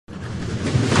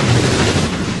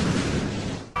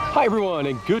Hi everyone,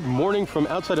 and good morning from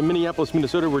outside of Minneapolis,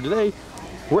 Minnesota, where today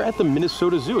we're at the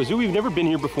Minnesota Zoo, a zoo we've never been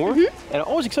here before. And I'm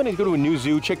always excited to go to a new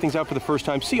zoo, check things out for the first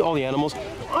time, see all the animals.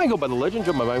 I go by the legend,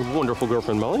 joined by my wonderful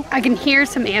girlfriend Molly. I can hear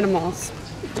some animals.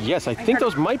 Yes, I think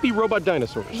those might be robot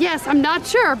dinosaurs. Yes, I'm not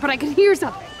sure, but I can hear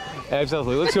something.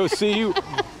 Absolutely, let's go see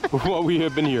what we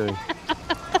have been hearing.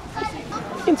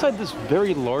 Inside this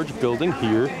very large building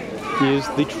here is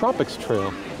the Tropics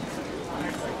Trail.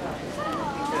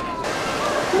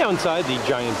 Now inside the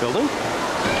giant building,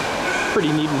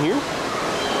 pretty neat in here.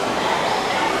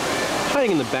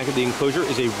 Hiding in the back of the enclosure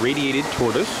is a radiated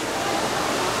tortoise.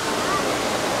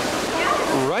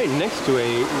 Right next to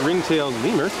a ring-tailed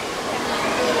lemur.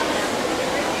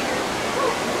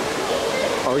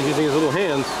 Always using his little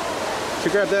hands to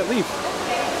grab that leaf.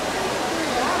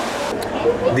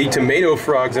 The tomato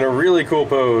frog's in a really cool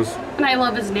pose. And I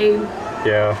love his name.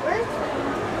 Yeah.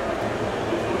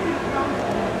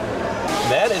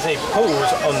 That is a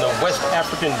pose on the West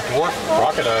African dwarf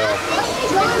crocodile.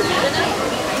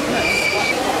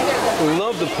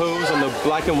 Love the pose on the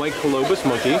black and white colobus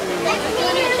monkey.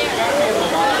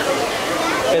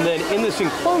 And then in this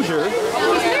enclosure,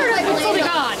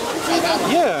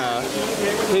 yeah,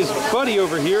 his buddy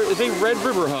over here is a red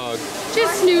river hog.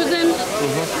 Just snoozing.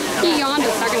 He yawned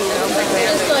a second ago.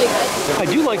 I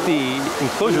do like the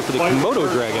enclosure for the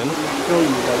komodo dragon.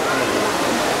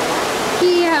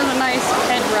 He has a nice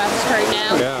headrest right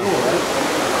now. Yeah.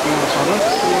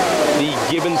 The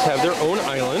gibbons have their own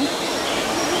island.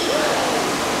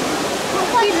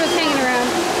 He's just hanging around.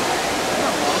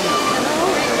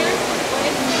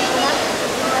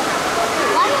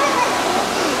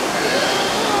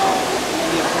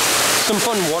 Some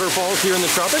fun waterfalls here in the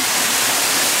tropics.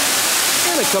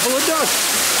 And a couple of ducks.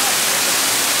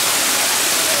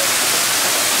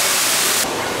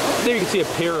 There you can see a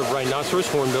pair of rhinoceros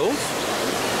hornbills.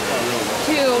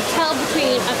 To tell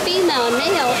between a female and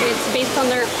male, it's based on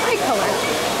their eye color.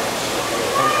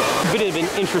 A bit of an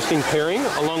interesting pairing,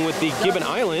 along with the Gibbon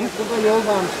Island.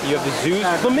 You have the zoo's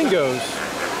flamingos.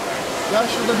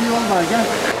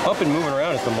 Up and moving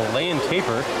around is the Malayan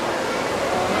tapir.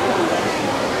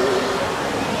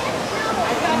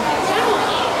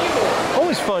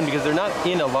 Always fun because they're not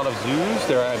in a lot of zoos.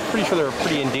 I'm pretty sure they're a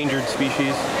pretty endangered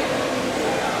species.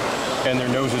 And their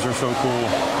noses are so cool.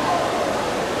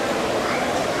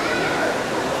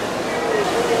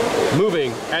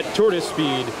 Moving at tortoise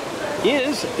speed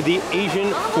is the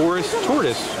Asian forest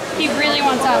tortoise. He really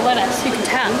wants that lettuce, you can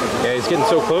tell. Yeah, he's getting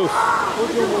so close.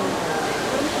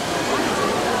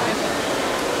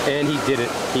 And he did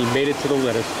it. He made it to the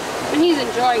lettuce. And he's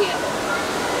enjoying it.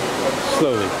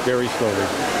 Slowly, very slowly.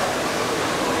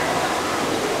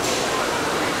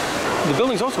 The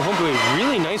building's also home to a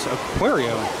really nice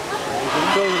aquarium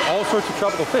filled with all sorts of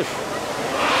tropical fish.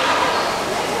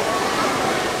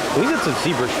 I believe that's a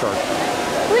zebra shark. I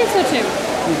believe so too.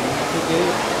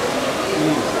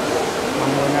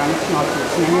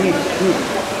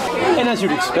 And as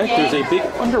you'd expect, there's a big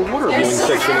underwater viewing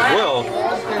section as well.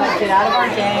 Get out of our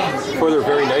game. For their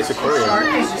very nice aquarium. Shark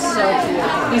is just so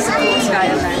cool. He's the coolest guy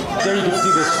ever. There you can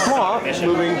see the sloth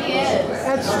moving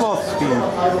at sloth speed.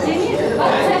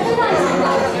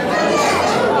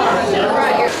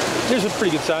 There's a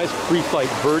pretty good sized free flight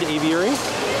bird aviary.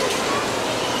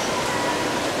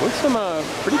 With some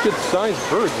pretty good sized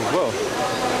birds as well.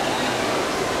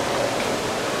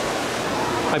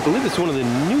 I believe it's one of the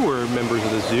newer members of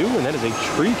the zoo, and that is a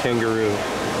tree kangaroo.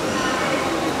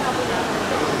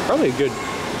 Probably a good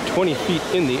 20 feet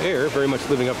in the air, very much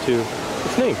living up to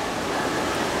its name.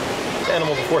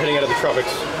 Animal before heading out of the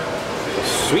tropics. A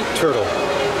sweet turtle.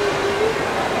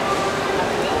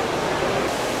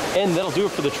 And that'll do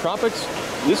it for the tropics.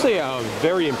 This is a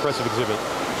very impressive exhibit.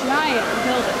 Giant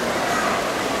building.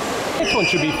 Next one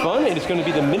should be fun. It is going to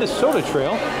be the Minnesota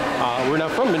Trail. We're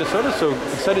not from Minnesota, so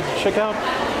excited to check out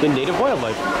the native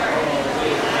wildlife.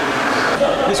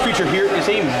 This creature here is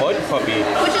a mud puppy.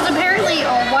 Which is apparently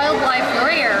a wildlife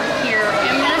rare here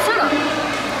in Minnesota.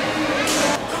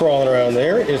 Crawling around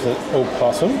there is an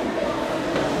opossum.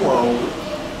 Whoa.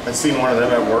 I seen one of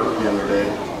them at work the other day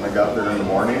when I got there in the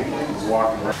morning. I was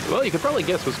walking around. Well, you could probably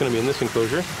guess what's going to be in this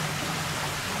enclosure.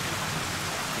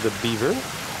 The beaver.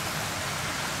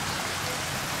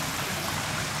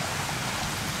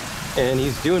 And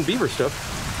he's doing beaver stuff.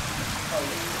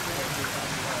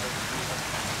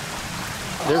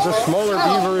 There's a smaller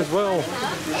beaver as well.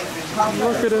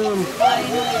 Look at him.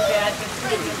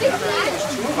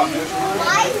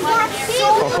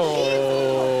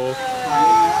 Oh.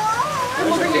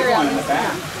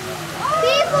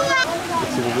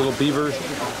 Let's see the little beavers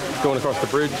going across the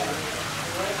bridge.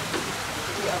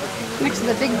 Next to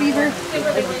the big beaver.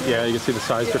 Yeah, you can see the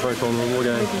size differential in the little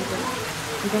guy. You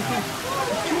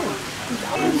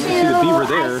see the beaver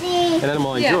there, an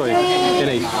animal I enjoy, and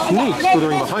a snake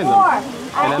slithering behind them,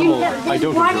 an animal I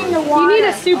don't enjoy. You need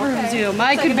a super zoom.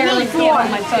 I could barely see it on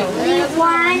my phone.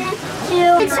 1, 2.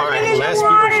 Alright, last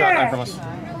beaver shot, I promise.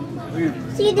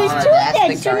 See, there's two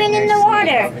there swimming in the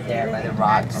water. Over there by the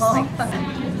rocks.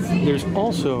 There's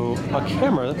also a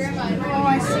camera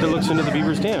that looks into the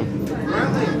beaver's dam.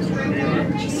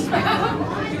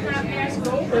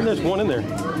 And there's one in there.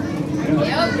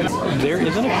 There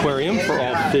is an aquarium for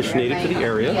all fish native to the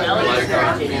area.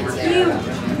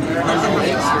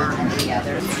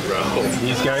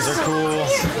 These guys are cool.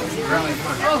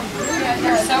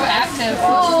 They're so active.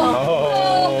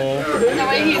 Oh. The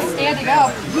way he's standing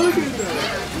up.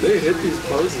 They hit these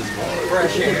poses.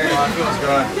 Fresh air.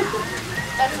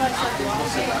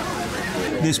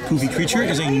 This poofy creature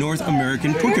is a North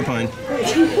American porcupine.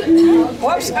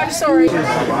 Whoops, I'm sorry.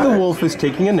 The wolf is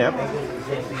taking a nap.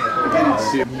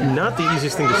 Not the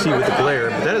easiest thing to see with the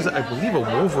glare, but that is, I believe, a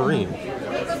wolverine.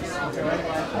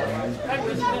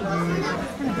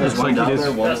 Looks like it is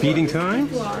feeding time.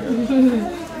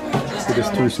 We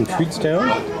just threw some treats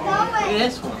down.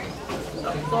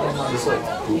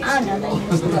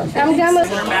 I'm done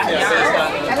with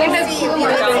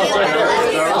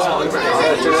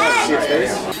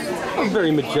A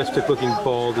very majestic looking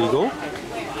bald eagle.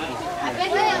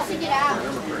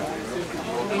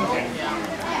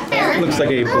 Looks like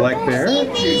a black bear. You're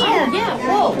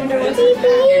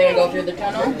gonna go through the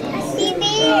tunnel?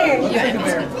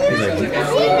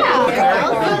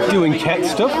 Doing cat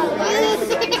stuff.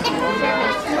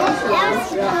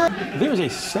 There's a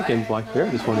second black bear.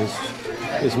 This one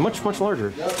is much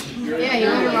larger. Yeah, you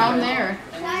went around there.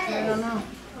 I don't know.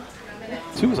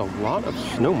 Two is a lot of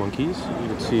snow monkeys. You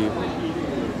can see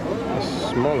a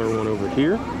smaller one over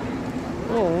here.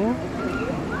 Oh.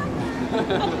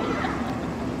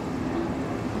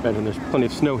 Imagine there's plenty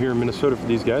of snow here in Minnesota for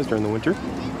these guys during the winter.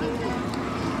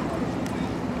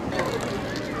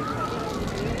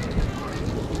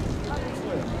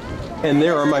 And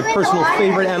there are my personal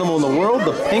favorite animal in the world,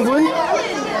 the penguin.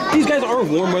 These guys are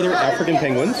warm weather African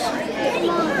penguins.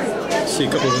 See a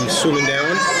couple of them swimming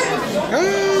down.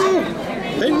 Oh,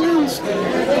 penguins!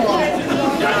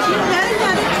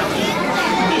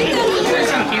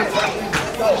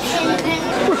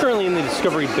 We're currently in the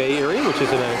Discovery Bay area, which is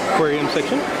an aquarium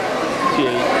section. See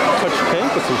a touch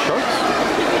tank with some sharks,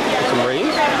 with some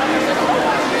rays.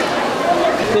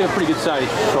 They have a pretty good sized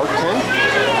shark tank.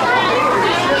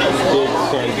 Big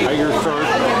sand tiger shark.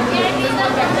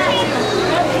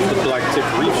 The black tip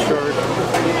reef shark.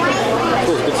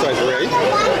 Those good sized ray.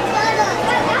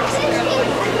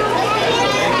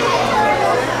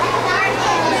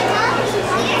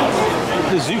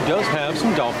 The zoo does have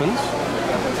some dolphins.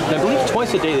 And I believe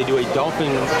twice a day they do a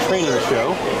dolphin training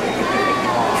show.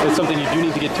 It's something you do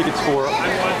need to get tickets for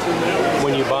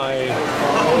when you buy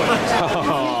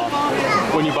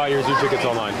your zoo tickets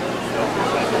online.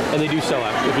 And they do sell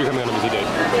out if you're coming on a busy day.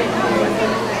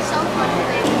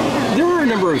 There are a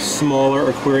number of smaller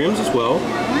aquariums as well.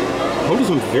 Home to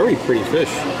some very pretty fish.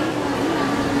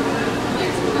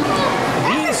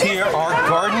 These here are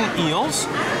garden eels.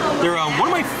 They're one of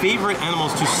my favorite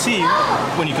animals to see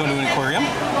when you go to an aquarium.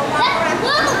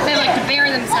 They like to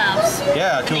bury themselves.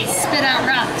 Yeah, They spit out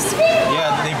rocks.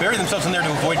 yeah, they bury themselves in there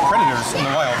to avoid predators in the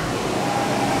wild.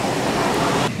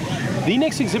 The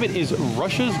next exhibit is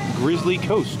Russia's Grizzly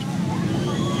Coast.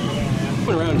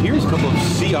 Around here is a couple of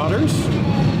sea otters.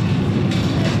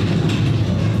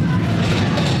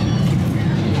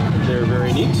 They're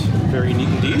very neat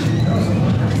indeed.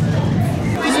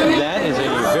 That is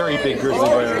a very big grizzly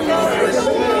bear.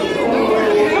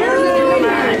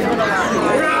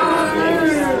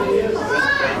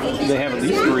 They have at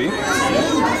least 3.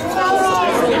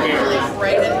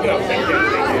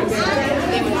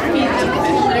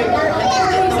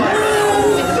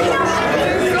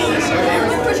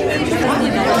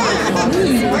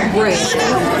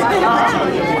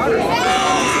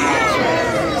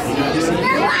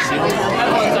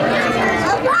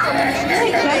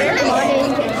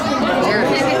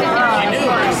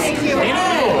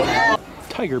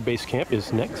 Tiger Base Camp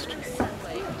is next.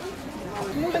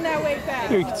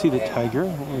 There you can see the tiger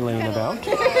laying about.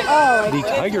 The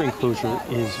tiger enclosure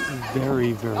is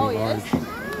very large.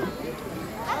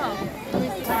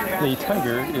 The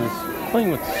tiger is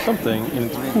playing with something in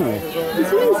its pool. Is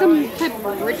doing some type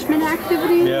of enrichment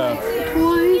activity? Yeah.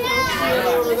 Toy?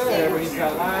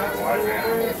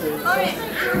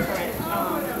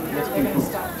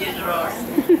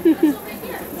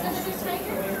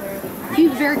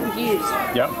 He's very confused.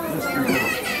 Yeah.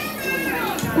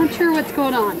 Not sure what's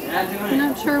going on. I'm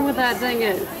not sure what that thing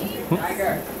is.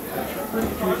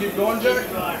 Can we keep going, Jack?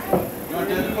 You want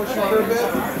to push her a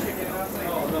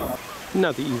bit?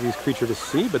 Not the easiest creature to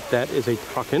see, but that is a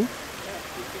toucan.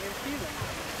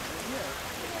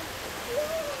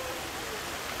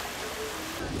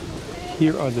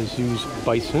 Here are the zoo's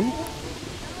bison.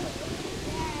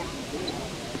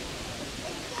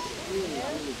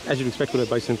 As you'd expect with a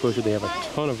bison enclosure, they have a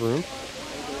ton of room.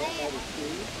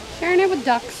 Sharing it with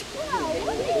ducks.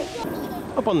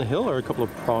 Up on the hill are a couple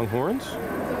of pronghorns.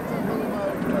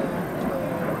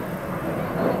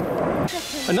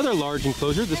 Another large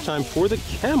enclosure, this time for the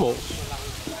camels.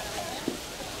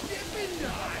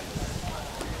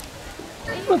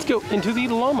 Let's go into the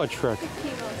llama trek.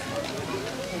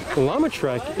 The llama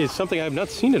trek is something I have not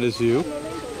seen at a zoo.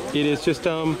 It is just,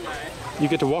 you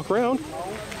get to walk around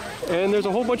and there's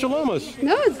a whole bunch of llamas.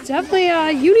 No, it's definitely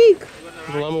unique.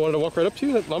 If the llama wanted to walk right up to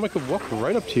you, that llama could walk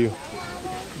right up to you.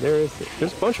 There's a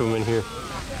bunch of them in here.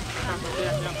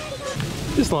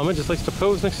 This llama just likes to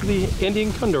pose next to the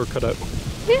Andean condor cutout.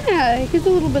 Yeah, he's a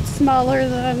little bit smaller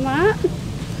than that.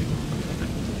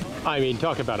 I mean,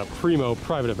 talk about a primo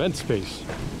private event space.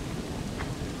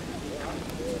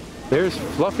 There's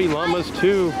fluffy llamas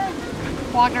too.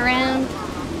 Walking around.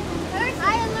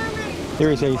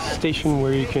 There is a station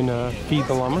where you can feed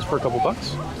the llamas for a couple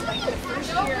bucks.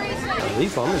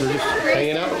 These llamas are just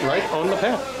hanging out right on the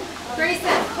path. Grayson,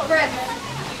 bread.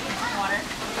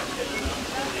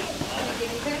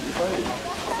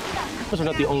 Those are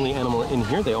not the only animal in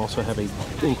here. They also have an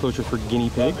enclosure for guinea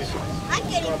pigs.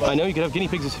 I know you could have guinea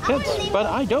pigs as pets, but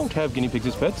I don't have guinea pigs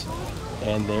as pets.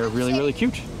 And they're really, really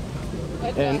cute.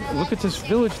 And look at this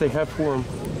village they have for them.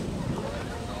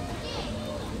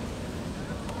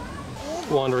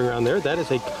 Wandering around there, that is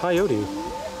a coyote.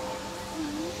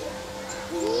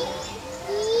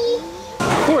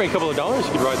 For a couple of dollars,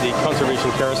 you could ride the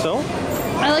conservation carousel.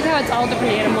 I like how it's all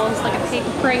different animals, like a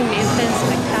praying mantis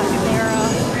and a capybara.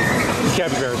 The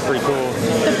capybara is pretty cool.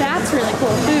 The bat's really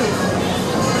cool too.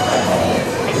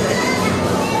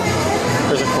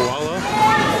 There's a koala.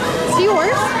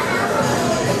 Seahorse.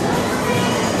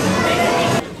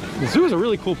 The zoo is a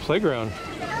really cool playground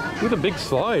with a big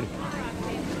slide.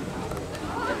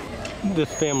 The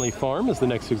family farm is the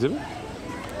next exhibit.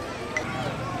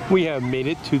 We have made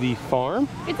it to the farm.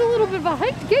 It's a little bit of a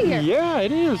hike to get here. Yeah,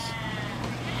 it is.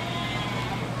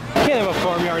 Can't have a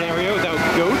farmyard area without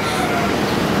goats.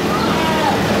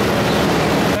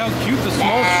 How cute the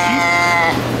small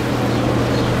sheep.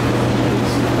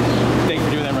 Thanks for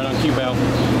doing that right on cue, Belle.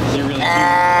 You're really cute.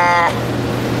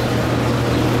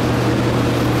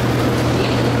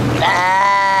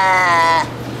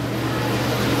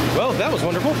 Well, that was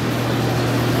wonderful.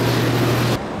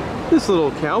 This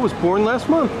little cow was born last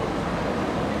month.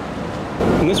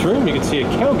 In this room, you can see a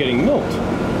cow getting milked.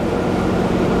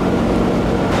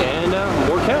 And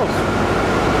more cows.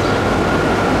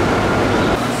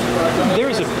 There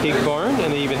is a pig barn,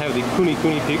 and they even have the kuni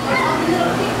pig.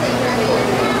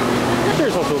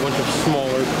 There's also a bunch of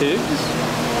smaller pigs.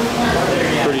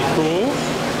 Pretty cool.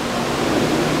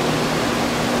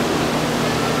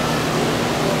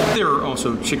 There are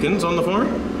also chickens on the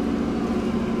farm.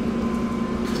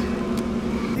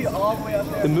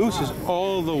 The moose is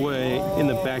all the way in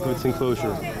the back of its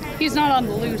enclosure. He's not on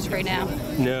the loose right now.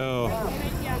 No.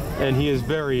 And he is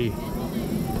very,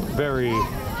 very,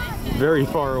 very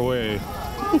far away.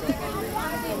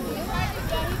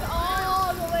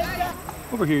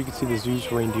 Over here you can see the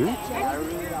zoo's reindeer.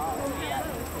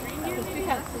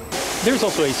 There's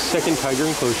also a second tiger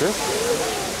enclosure.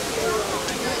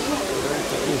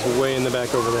 He's way in the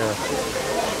back over there.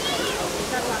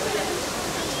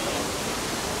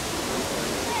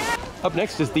 Up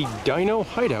next is the Dino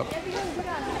Hideout.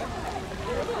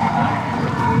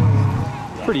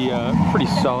 Pretty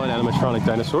solid animatronic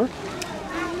dinosaur.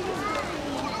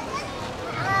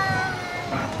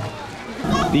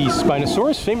 The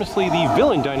Spinosaurus, famously the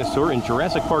villain dinosaur in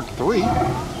Jurassic Park 3.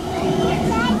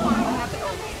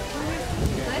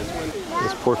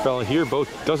 This poor fella here both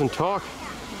doesn't talk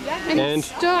and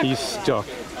he's stuck.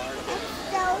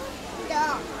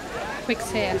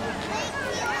 Quicksand.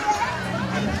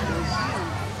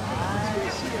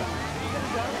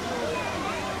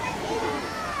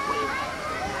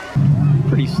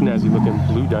 Pretty snazzy looking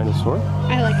blue dinosaur.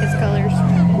 I like his colors.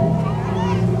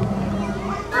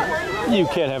 You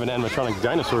can't have an animatronic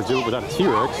dinosaur zoo without a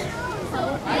T-Rex.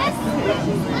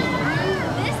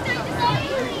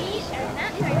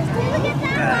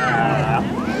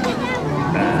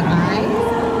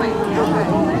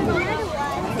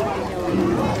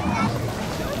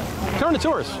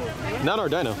 Carnotaurus, not our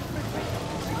dino.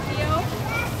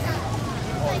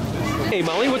 Hey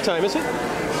Molly, what time is it?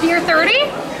 Beer 30?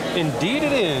 Indeed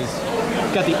it is.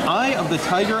 Got the Eye of the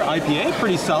Tiger IPA,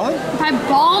 pretty solid. By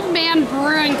Bald Man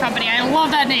Brewing Company. I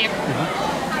love that name.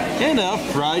 And a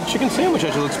fried chicken sandwich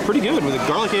actually looks pretty good with a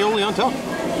garlic aioli on top.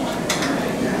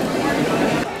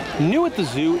 New at the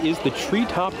zoo is the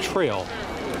Treetop Trail.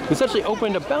 This actually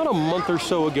opened about a month or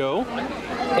so ago.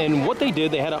 And what they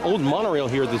did, they had an old monorail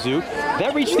here at the zoo.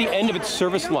 That reached the end of its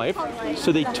service life,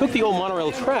 so they took the old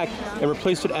monorail track and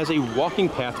replaced it as a walking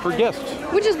path for guests.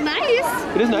 Which is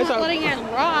nice. It is nice. Not letting it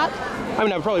rot. I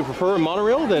mean, I would probably prefer a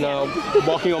monorail than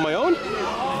walking on my own,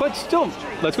 but still,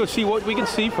 let's go see what we can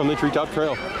see from the Treetop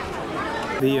Trail.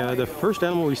 The first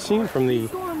animal we've seen from the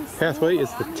pathway is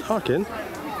the takin.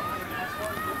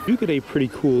 You get a pretty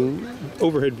cool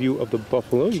overhead view of the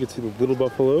buffalo. You can see the little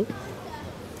buffalo.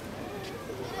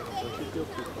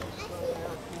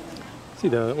 See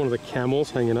one of the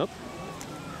camels hanging up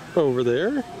over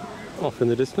there, off in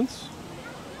the distance.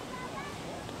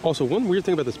 Also, one weird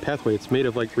thing about this pathway, it's made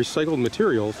of like recycled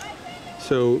materials.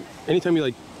 So anytime you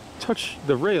like touch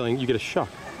the railing, you get a shock.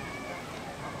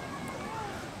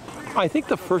 I think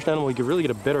the first animal you could really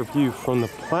get a better view from the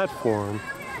platform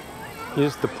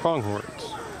is the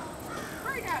pronghorns.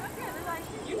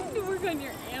 You need to work on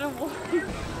your animal.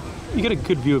 You get a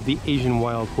good view of the Asian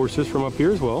wild horses from up here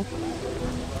as well.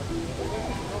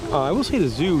 I will say the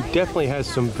zoo definitely has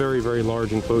some very, very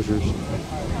large enclosures.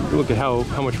 Look at how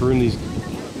much room these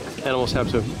animals have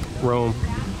to roam.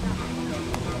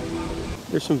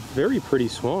 There's some very pretty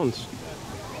swans.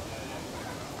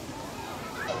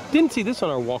 Didn't see this on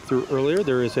our walkthrough earlier.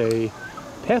 There is a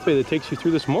pathway that takes you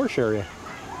through this marsh area.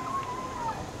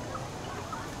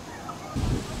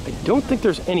 I don't think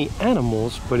there's any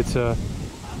animals, but it's a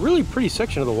really pretty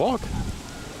section of the walk.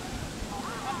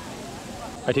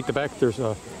 I take the back, there's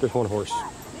one horse.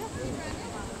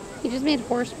 He just made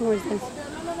horse noises. I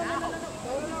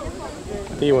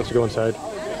think he wants to go inside.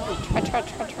 Trot, trot,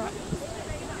 trot, trot.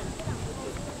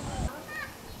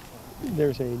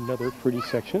 There's another pretty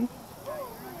section.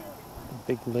 A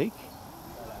big lake.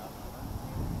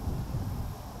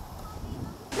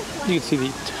 You can see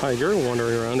the tiger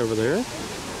wandering around over there.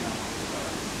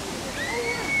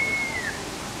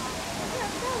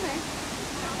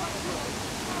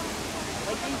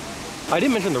 I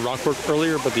didn't mention the rock work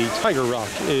earlier, but the Tiger Rock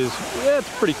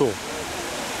it's pretty cool.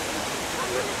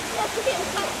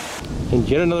 And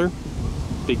yet another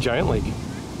big giant lake.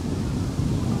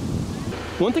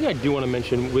 One thing I do want to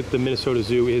mention with the Minnesota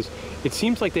Zoo is it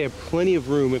seems like they have plenty of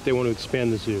room if they want to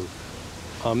expand the zoo.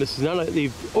 This is not the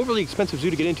overly expensive zoo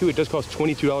to get into. It does cost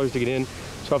 $22 to get in,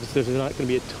 so obviously there's not going to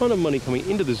be a ton of money coming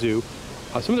into the zoo.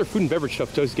 Some of their food and beverage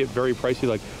stuff does get very pricey.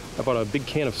 Like I bought a big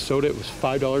can of soda, it was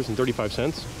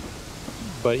 $5.35.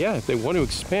 But yeah, if they want to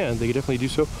expand, they can definitely do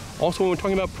so. Also, when we're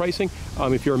talking about pricing,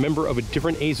 if you're a member of a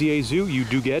different AZA zoo, you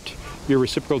do get your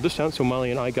reciprocal discount. So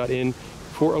Molly and I got in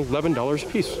for $11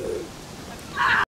 a piece.